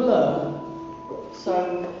becomes a blur. So,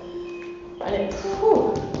 and it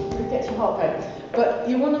really gets your heart going. But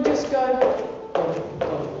you want to just go.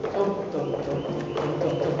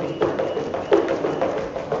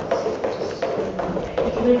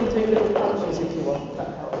 You can even do little punches if you want. That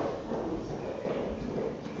helps.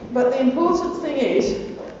 But the important thing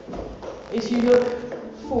is you look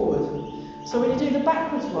forward. So when you do the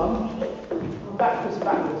backwards one, backwards,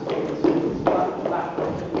 backwards, forwards, back,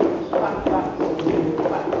 backwards, back, backwards,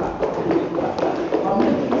 back, backwards, back, backwards. I'm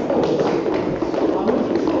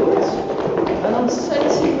looking forwards, and I'm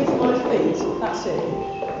sensing with my feet. That's it.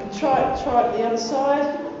 And try it the other side.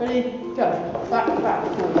 Ready? Go. Back, back,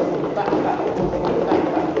 forward, forward, back, back, forward, forward, back,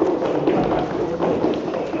 back, forward, forward, back, back, forward, forward.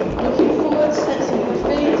 Looking forward, sensing with the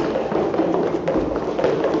feet.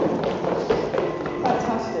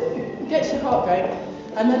 Fantastic. Gets your heart going.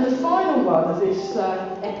 And then the final one of this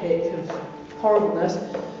epic of horribleness,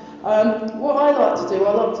 what I like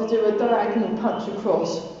to do a diagonal punch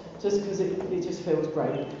across, just because it just feels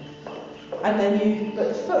great. And then but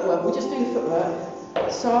the footwork, we'll just do the footwork.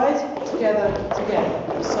 Side, together,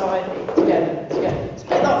 together. Side, together, together. It's a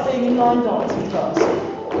bit like being in line dancing class,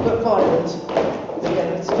 but violent.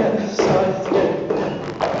 Together, together, side, together.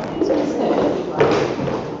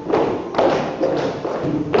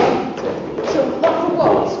 So like a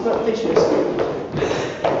waltz, but vicious.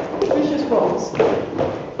 Vicious waltz.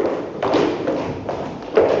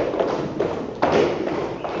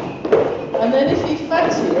 And then if you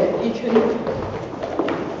fancy it, you can...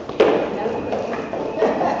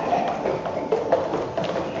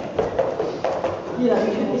 You know,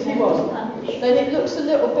 if you want, then it looks a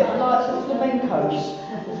little bit like the flamencos.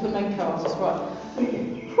 The flamenco artists, right?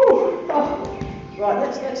 Whew. Oh. Right,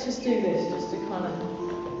 let's just do this, just to kind of.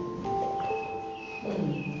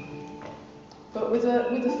 But with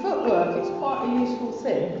the footwork, it's quite a useful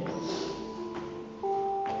thing.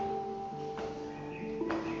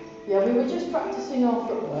 Yeah, we were just practicing our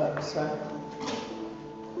footwork, so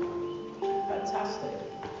fantastic.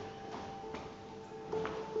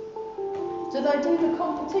 Do they do the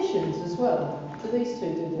competitions as well? Do these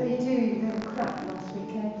two do They do, they were crap last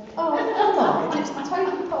weekend. Oh, never mind. It's the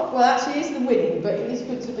taking part. Well, actually, it's the winning, but it is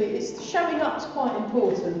good to be. It's showing up's quite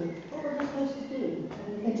important. What were they supposed to do?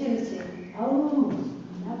 Agility. Oh,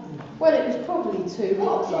 lovely. Well, it was probably too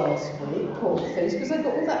hot last week, poor things, because they've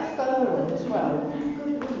got all that fur on as well.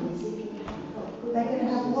 They're going to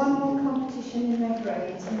have one more competition in their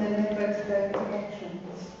grades and then they both go to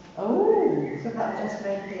veterans. Oh, So that'll just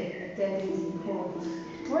make it a dead easy course.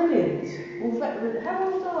 brilliant. Well, how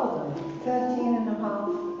old are they? 13 and a half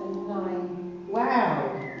and 9.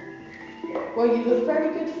 Wow. Well, you look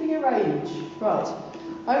very good for your age. Right.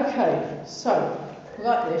 Okay, so,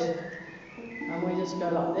 like this. And we just go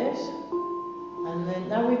like this. And then,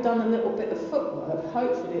 now we've done a little bit of footwork,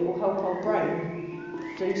 hopefully it will help our brain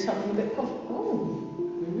do something a bit look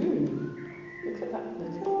at that,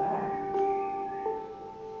 look at that.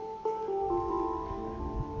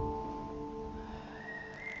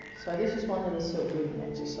 So this is one of the silk reading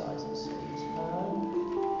exercises. Turn,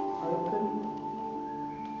 open,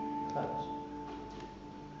 close.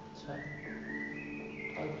 Turn,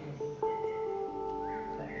 open,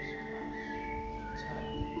 close, turn,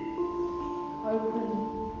 open,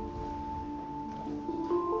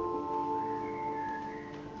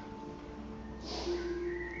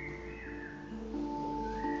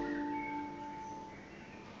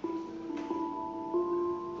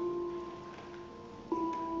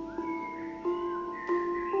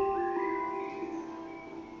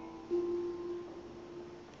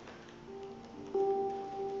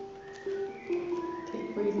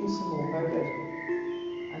 breathing some more, very good.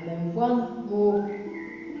 And then one more of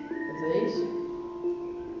these.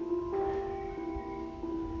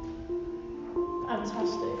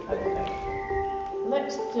 Fantastic, okay.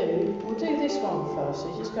 We'll do this one first. So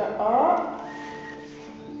you just go up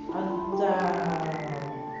and down.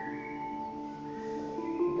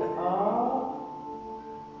 Go up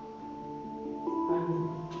and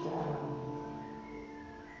down.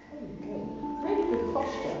 Very good. Really good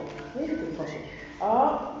posture. Really good posture.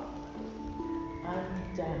 Up and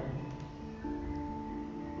down.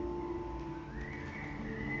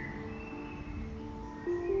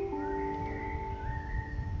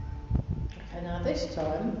 Okay, now this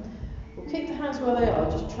time, we'll keep the hands where they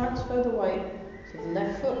are, just transfer the weight to the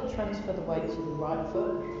left foot, transfer the weight to the right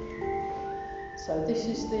foot. So this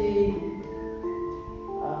is the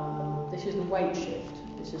weight shift.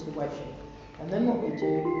 This is the weight shift. And then what we do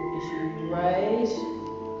is you raise,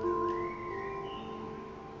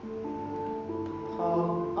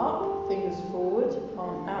 palm up, fingers forward,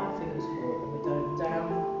 palm out, fingers forward, and we're going down.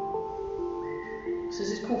 So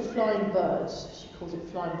this is called flying birds. She calls it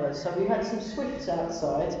flying birds. So we had some swifts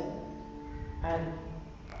outside, and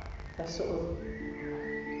they're sort of,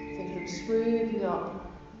 think of them swooping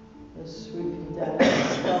up and swooping down.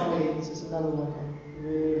 Starlings is another one,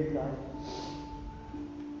 really low.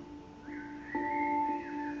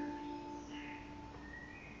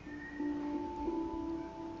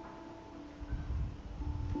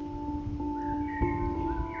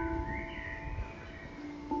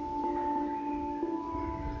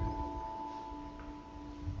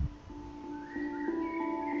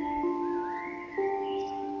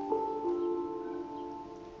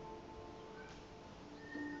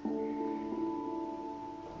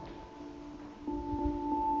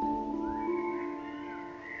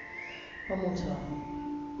 One more time.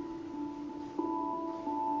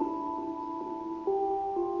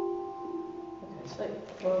 Okay, so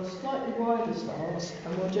well, slightly wider stance,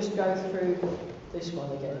 and we'll just go through this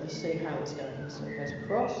one again and see how it's going. So it goes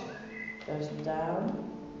across, goes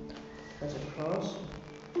down, goes across,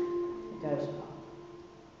 it goes up,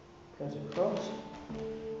 goes across,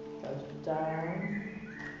 goes down,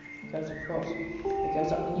 goes across, it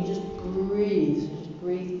goes up, and you just breathe. So just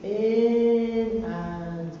breathe in and out.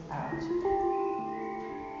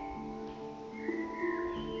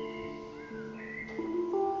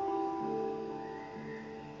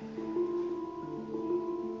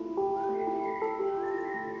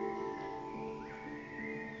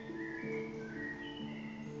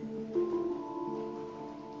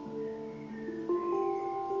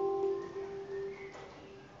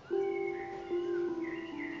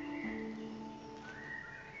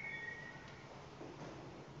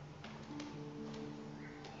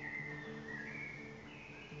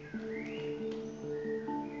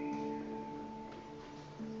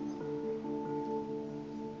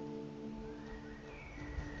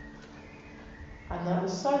 And that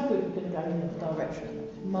was so good, we're going to go in that direction.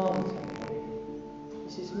 Marvellous.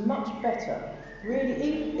 This is much better. Really,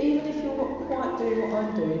 even if you're not quite doing what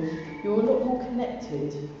I'm doing, you're a lot more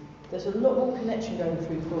connected. There's a lot more connection going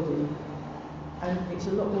through the body, and it's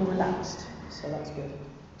a lot more relaxed, so that's good.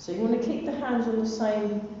 So you want to keep the hands on the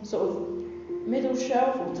same sort of middle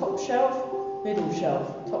shelf or top shelf, middle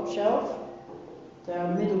shelf, top shelf,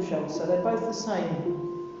 down middle shelf, so they're both the same.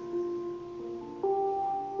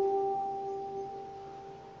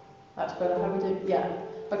 That's better. How we do? Yeah.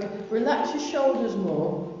 Okay. Relax your shoulders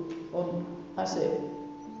more. That's it.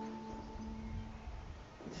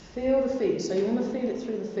 Feel the feet. So you want to feel it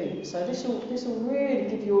through the feet. So this will really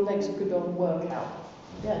give your legs a good on workout.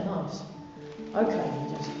 Yeah, nice. Okay.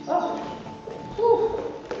 Just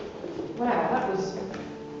wow,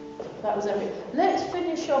 that was epic. Let's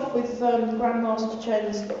finish off with Grandmaster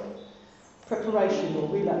Chen's preparation or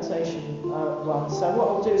relaxation one. So what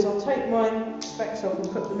I'll do is I'll take my specs off and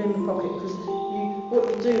put them in the pocket, because what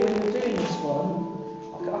you do when you're doing this one,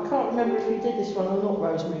 I can't remember if he did this one or not,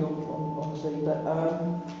 Rosemary, honestly, but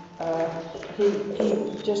he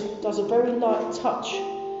just does a very light touch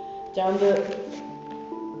down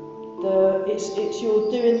it's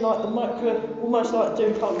you're doing like the micro, almost like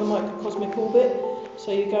doing part of the microcosmic orbit.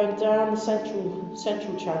 So you're going down the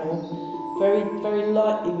central channel very, very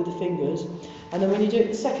lightly with the fingers, and then when you do it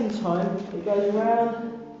the second time, it goes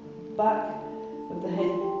around back of the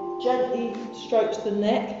head, gently strokes the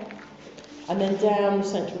neck, and then down the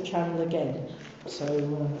central channel again. So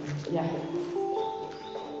yeah.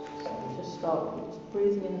 So just start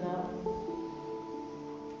breathing in and out.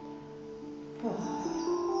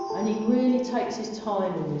 And he really takes his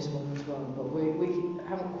time in this one as well, but we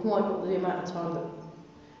haven't quite got the amount of time that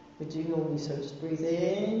we do normally, so just breathe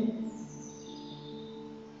in.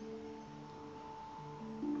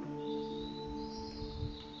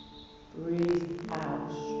 Breathe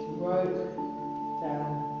out, stroke down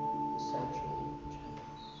the central channel.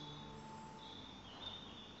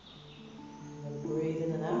 And then breathe in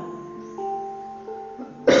and out.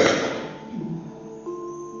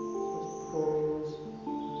 Just pause.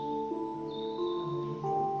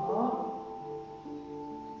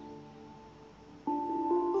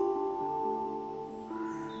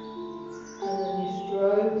 And then you're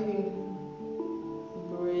stroking,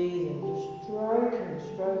 breathing, just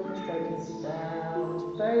stroking down. It's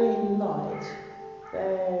very light,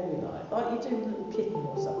 like you do with a little kitten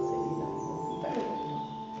or something, you know, very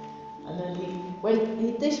light. And then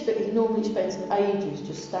this bit, he normally spends ages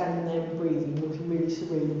just standing there and breathing, looking really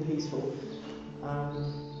serene and peaceful.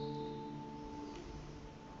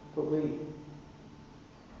 But we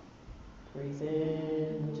breathe in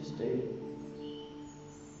and just do.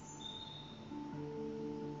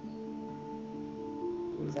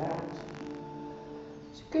 Breathe out.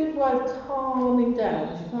 It's a good way of calming down.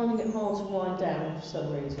 If you're finding it hard to wind down for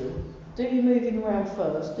some reason, do your moving around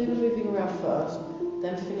first,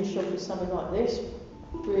 then finish off with something like this.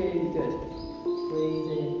 Really good.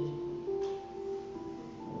 Breathe in.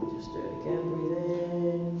 We'll just do it again. Breathe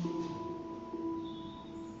in.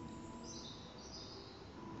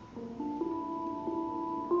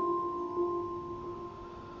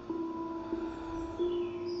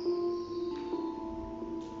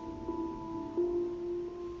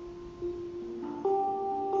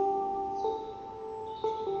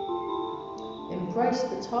 Embrace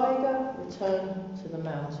the tiger, return to the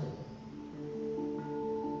mountain.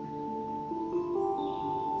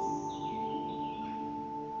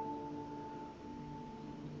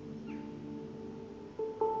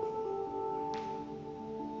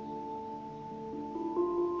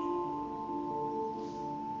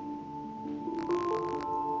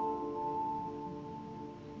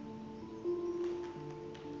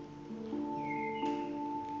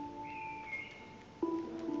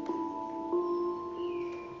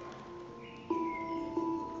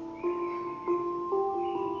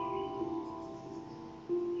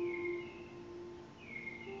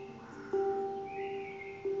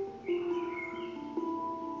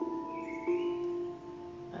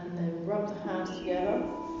 hands together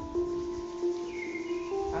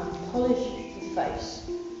and polish the face.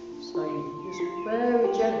 So you just very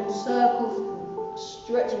gentle circle,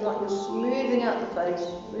 stretching like you're smoothing out the face,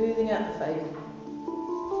 smoothing out the face.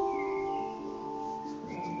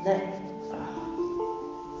 Neck.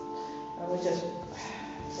 And we just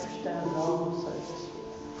brush down the arms, so just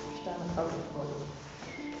brush down the front of the body.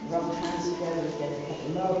 Rub the hands together again.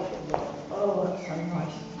 Love. Oh, that's so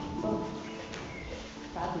nice. Oh,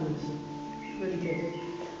 fabulous. Really good.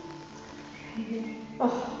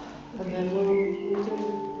 Oh, and then we'll do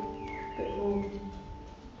a bit more.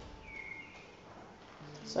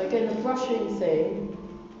 So again, the brushing thing,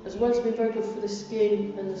 as well as being very good for the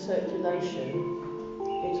skin and the circulation,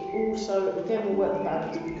 it's also, again, will work the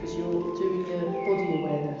balance because you're doing the body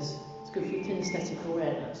awareness. It's good for your kinesthetic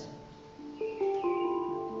awareness.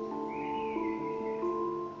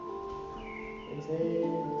 Breathe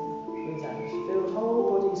in, breathe out. Feel the whole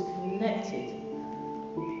body's connected.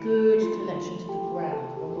 Good connection to the ground.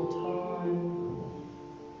 One more time.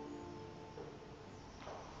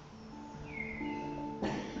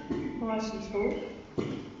 Nice and tall.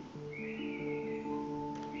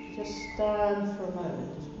 Just stand for a moment.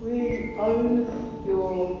 Just really own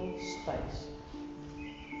your space.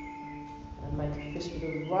 And make a fist with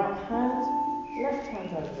the right hand, left hand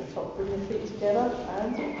over the top. Bring your feet together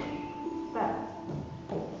and back.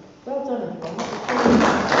 Well done, everyone.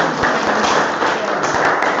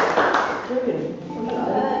 Brilliant.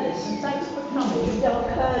 Thanks for coming. You've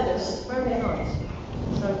heard us. Very nice.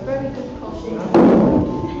 So very good posture.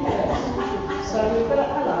 Yes. So we've got a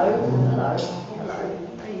hello. How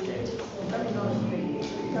you doing? Very nice to meet you.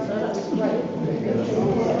 So that was great.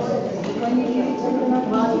 When you take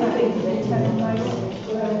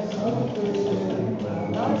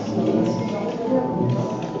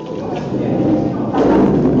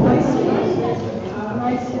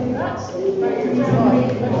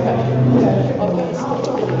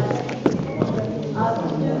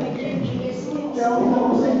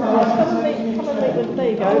There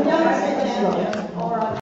you go.